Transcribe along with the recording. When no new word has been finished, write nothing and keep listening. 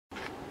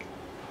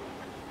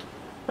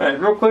Alright,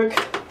 real quick,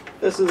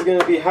 this is going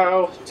to be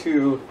how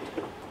to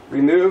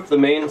remove the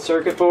main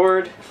circuit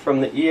board from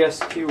the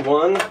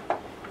ESQ1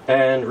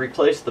 and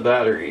replace the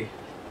battery.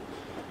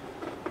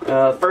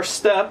 First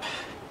step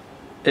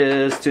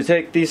is to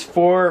take these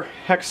 4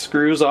 hex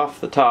screws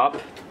off the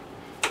top,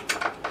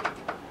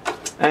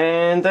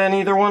 and then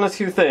either one of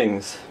two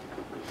things.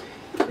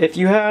 If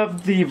you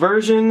have the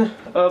version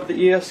of the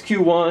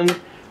ESQ1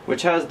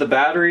 which has the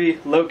battery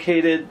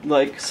located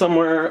like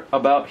somewhere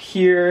about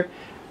here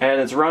and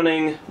it's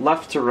running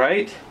left to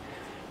right,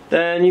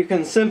 then you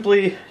can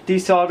simply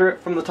desolder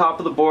it from the top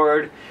of the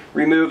board,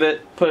 remove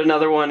it, put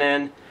another one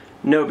in,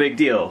 no big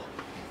deal.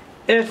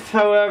 If,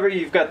 however,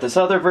 you've got this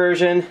other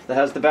version that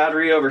has the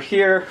battery over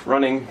here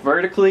running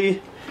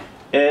vertically,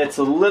 it's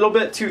a little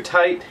bit too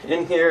tight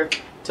in here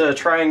to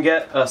try and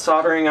get a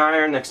soldering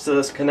iron next to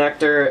this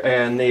connector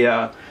and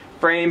the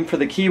frame for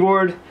the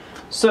keyboard.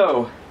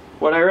 So,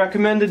 what I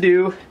recommend to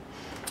do,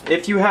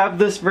 if you have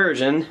this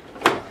version,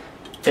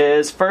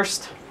 is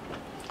first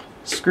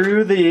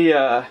screw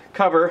the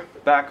cover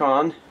back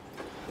on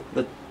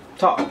the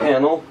top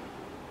panel,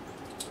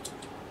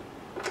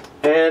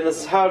 and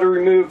this is how to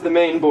remove the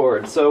main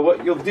board. So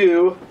what you'll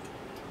do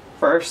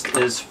first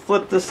is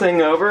flip this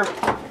thing over,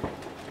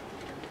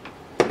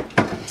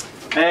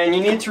 and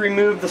you need to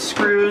remove the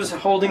screws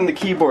holding the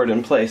keyboard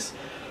in place.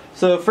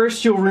 So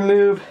first you'll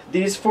remove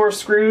these 4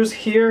 screws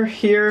here,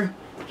 here,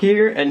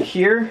 here, and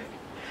here,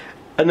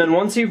 and then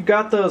once you've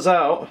got those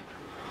out,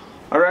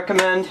 I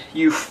recommend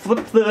you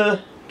flip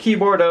the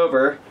keyboard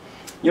over.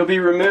 You'll be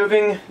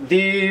removing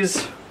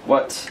these,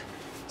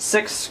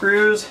 6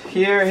 screws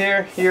here,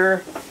 here,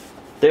 here,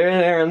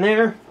 there, and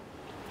there.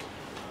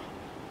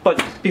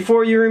 But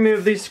before you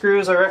remove these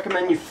screws, I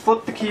recommend you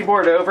flip the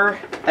keyboard over,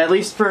 at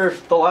least for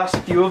the last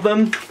few of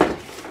them.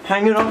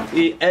 Hang it off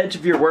the edge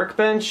of your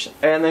workbench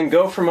and then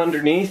go from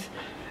underneath.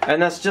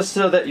 And that's just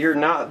so that you're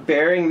not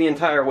bearing the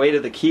entire weight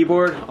of the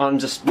keyboard on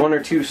just 1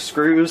 or 2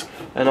 screws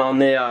and on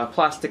the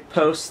plastic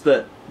posts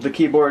that the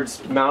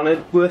keyboard's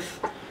mounted with.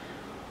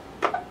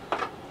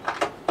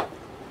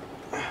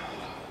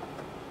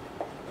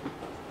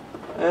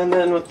 And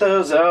then with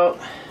those out,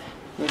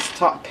 this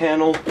top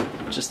panel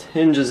just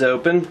hinges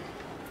open.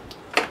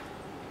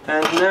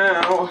 And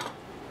now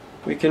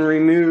we can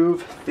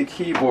remove the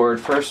keyboard.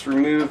 First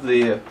remove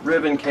the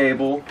ribbon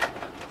cable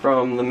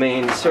from the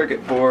main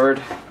circuit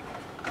board,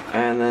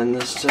 and then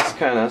this just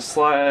kind of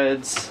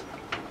slides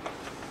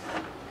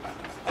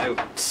out.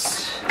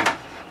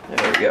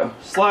 There we go.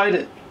 Slide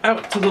it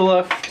out to the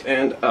left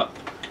and up.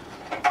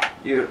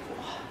 Beautiful.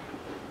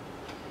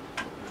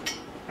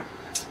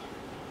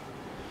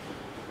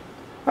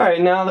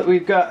 Alright, now that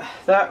we've got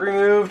that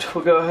removed,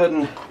 we'll go ahead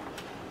and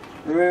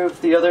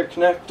remove the other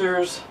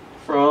connectors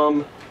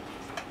from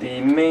the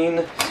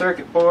main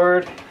circuit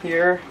board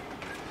here.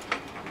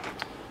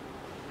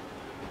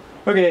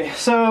 Okay,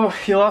 so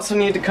you'll also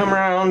need to come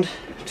around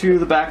to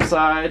the back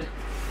side,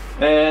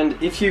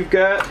 and if you've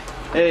got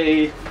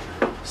a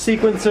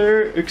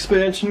sequencer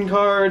expansion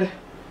card,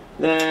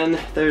 then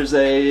there's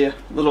a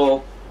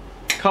little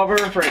cover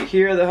right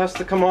here that has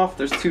to come off.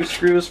 There's 2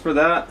 screws for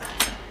that.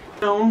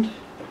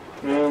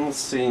 And let's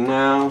see,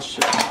 now it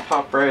should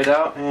pop right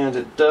out, and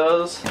it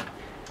does.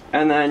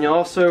 And then you'll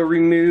also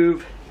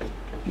remove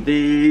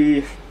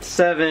the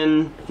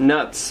 7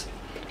 nuts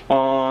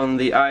on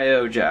the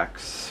I/O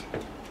jacks.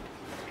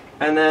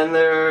 And then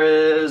there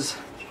is,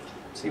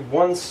 let's see,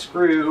 1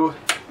 screw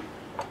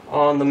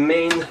on the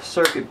main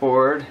circuit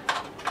board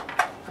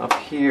up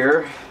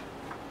here.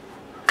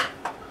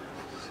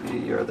 Let's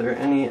see, are there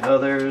any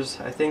others?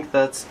 I think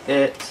that's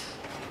it.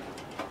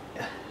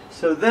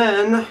 So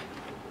then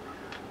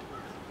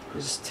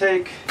just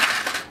take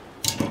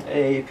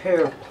a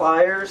pair of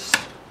pliers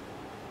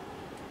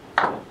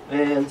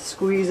and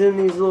squeeze in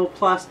these little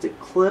plastic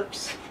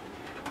clips,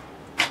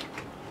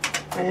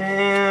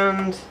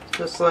 and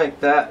just like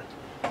that,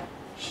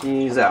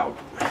 she's out.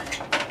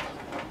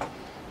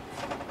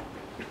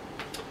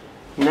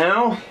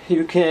 Now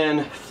you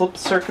can flip the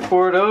circuit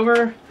board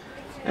over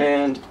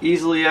and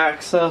easily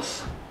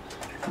access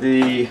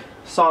the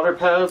solder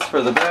pads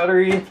for the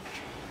battery,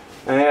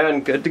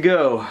 and good to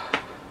go.